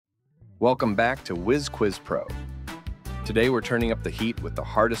Welcome back to Whiz Quiz Pro. Today we're turning up the heat with the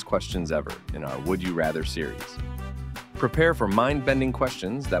hardest questions ever in our Would You Rather series. Prepare for mind-bending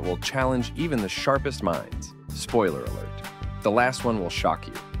questions that will challenge even the sharpest minds. Spoiler alert, the last one will shock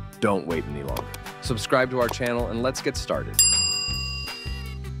you. Don't wait any longer. Subscribe to our channel and let's get started.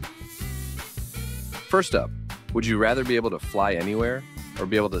 First up, would you rather be able to fly anywhere or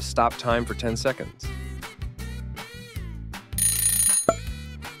be able to stop time for 10 seconds?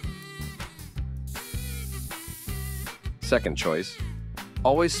 Second choice,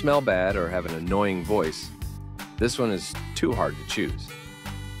 always smell bad or have an annoying voice. This one is too hard to choose.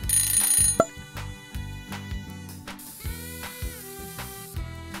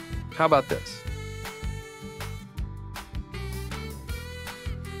 How about this?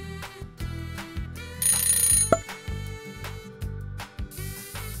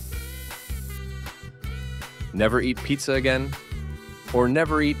 Never eat pizza again, or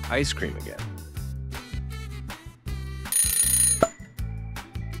never eat ice cream again?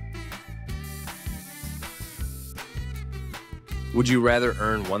 Would you rather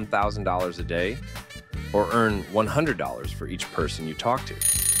earn $1,000 a day or earn $100 for each person you talk to?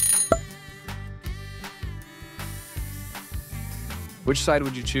 Which side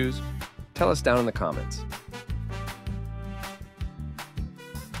would you choose? Tell us down in the comments.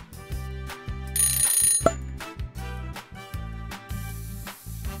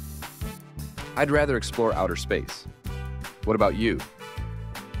 I'd rather explore outer space. What about you?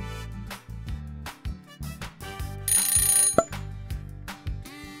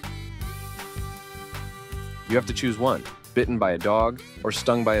 You have to choose one, bitten by a dog or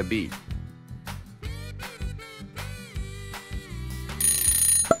stung by a bee.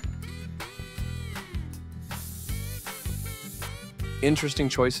 Interesting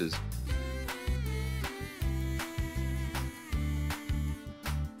choices.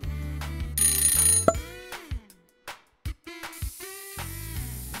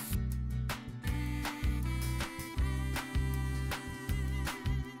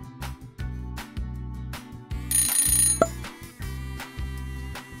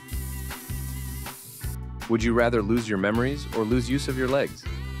 Would you rather lose your memories or lose use of your legs?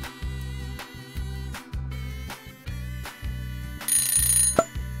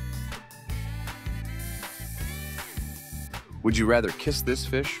 Would you rather kiss this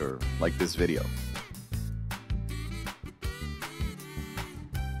fish or like this video?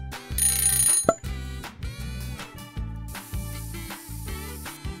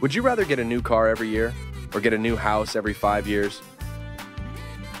 Would you rather get a new car every year or get a new house every 5 years?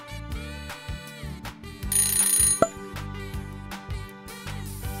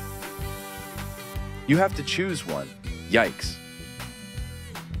 You have to choose one. Yikes.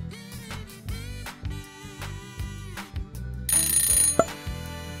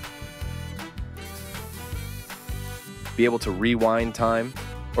 Be able to rewind time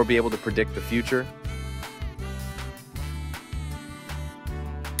or be able to predict the future?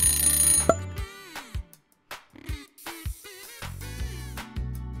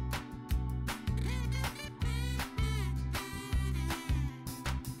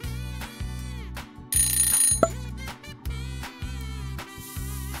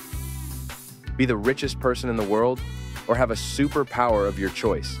 Be the richest person in the world or have a superpower of your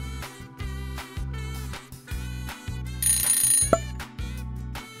choice?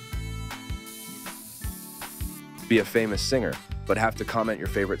 Be a famous singer, but have to comment your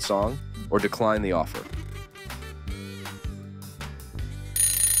favorite song or decline the offer?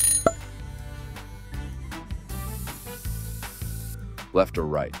 Left or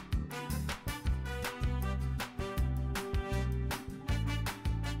right?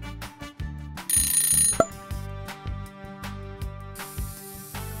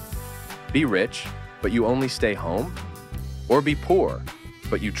 Be rich, but you only stay home? Or be poor,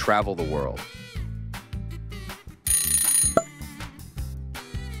 but you travel the world?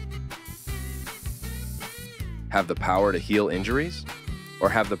 Have the power to heal injuries? Or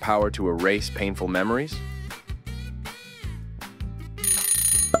have the power to erase painful memories?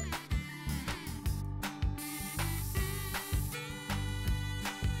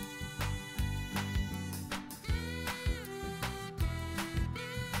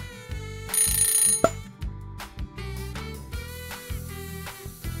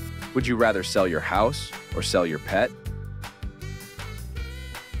 Would you rather sell your house or sell your pet?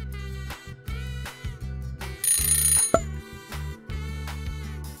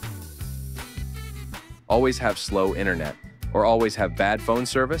 Always have slow internet or always have bad phone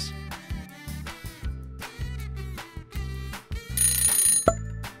service?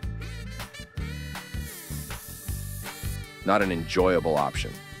 Not an enjoyable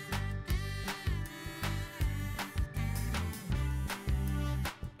option.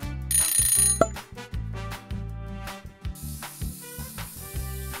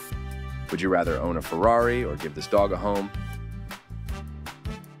 Would you rather own a Ferrari or give this dog a home?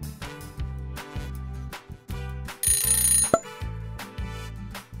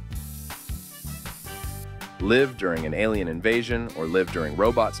 Live during an alien invasion or live during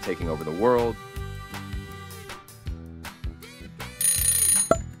robots taking over the world?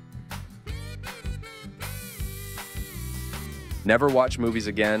 Never watch movies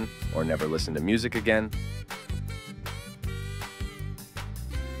again or never listen to music again?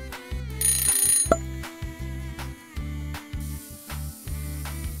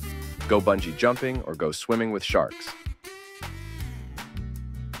 Go bungee jumping or go swimming with sharks?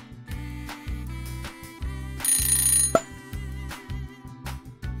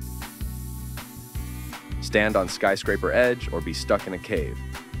 Stand on skyscraper edge or be stuck in a cave?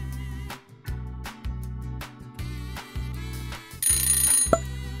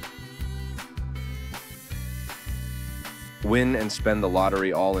 Win and spend the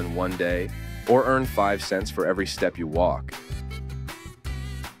lottery all in one day, or earn 5 cents for every step you walk?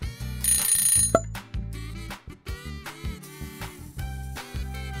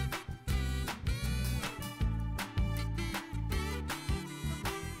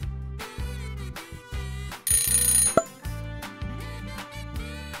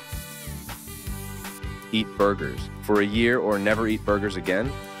 Eat burgers for a year or never eat burgers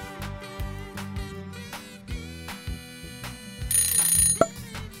again?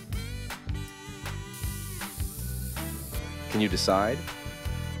 Can you decide?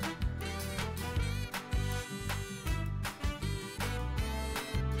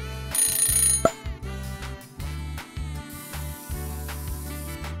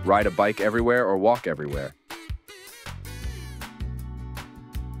 Ride a bike everywhere or walk everywhere?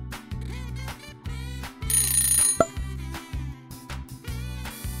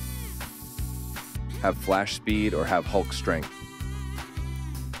 Have flash speed or have Hulk strength?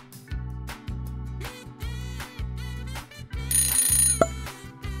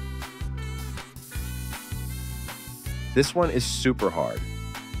 This one is super hard.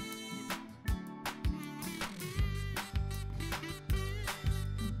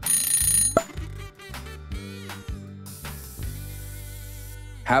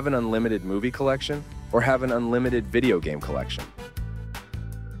 Have an unlimited movie collection or have an unlimited video game collection?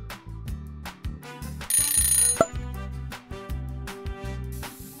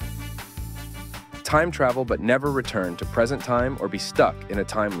 Time travel but never return to present time or be stuck in a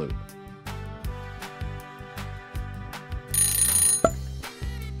time loop?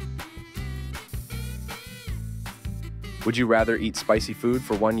 Would you rather eat spicy food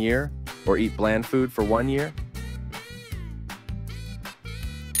for 1 year or eat bland food for 1 year?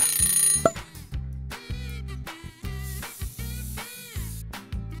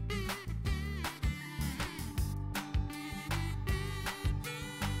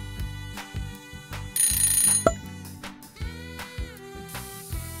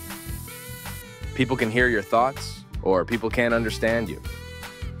 People can hear your thoughts, or people can't understand you?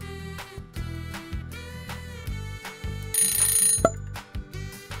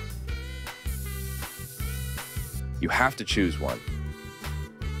 You have to choose one.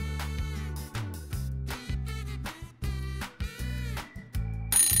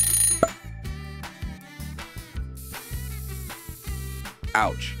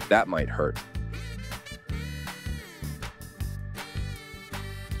 Ouch, that might hurt.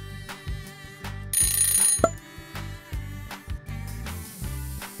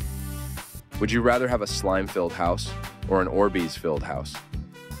 Would you rather have a slime-filled house or an Orbeez-filled house?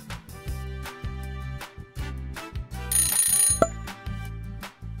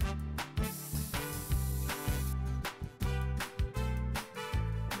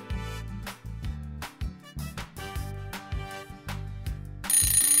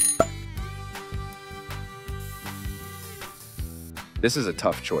 This is a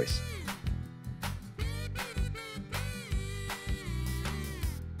tough choice.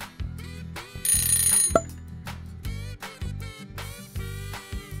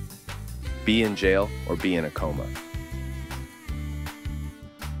 Be in jail or be in a coma?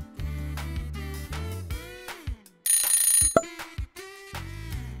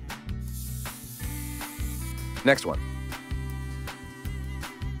 Next one.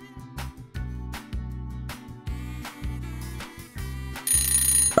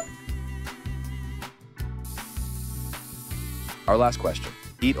 Our last question.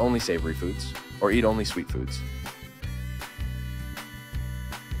 Eat only savory foods or eat only sweet foods?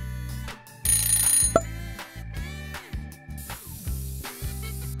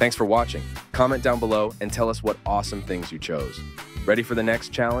 Thanks for watching. Comment down below and tell us what awesome things you chose. Ready for the next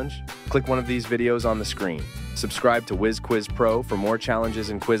challenge? Click one of these videos on the screen. Subscribe to Whiz Quiz Pro for more challenges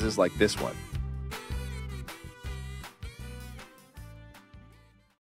and quizzes like this one.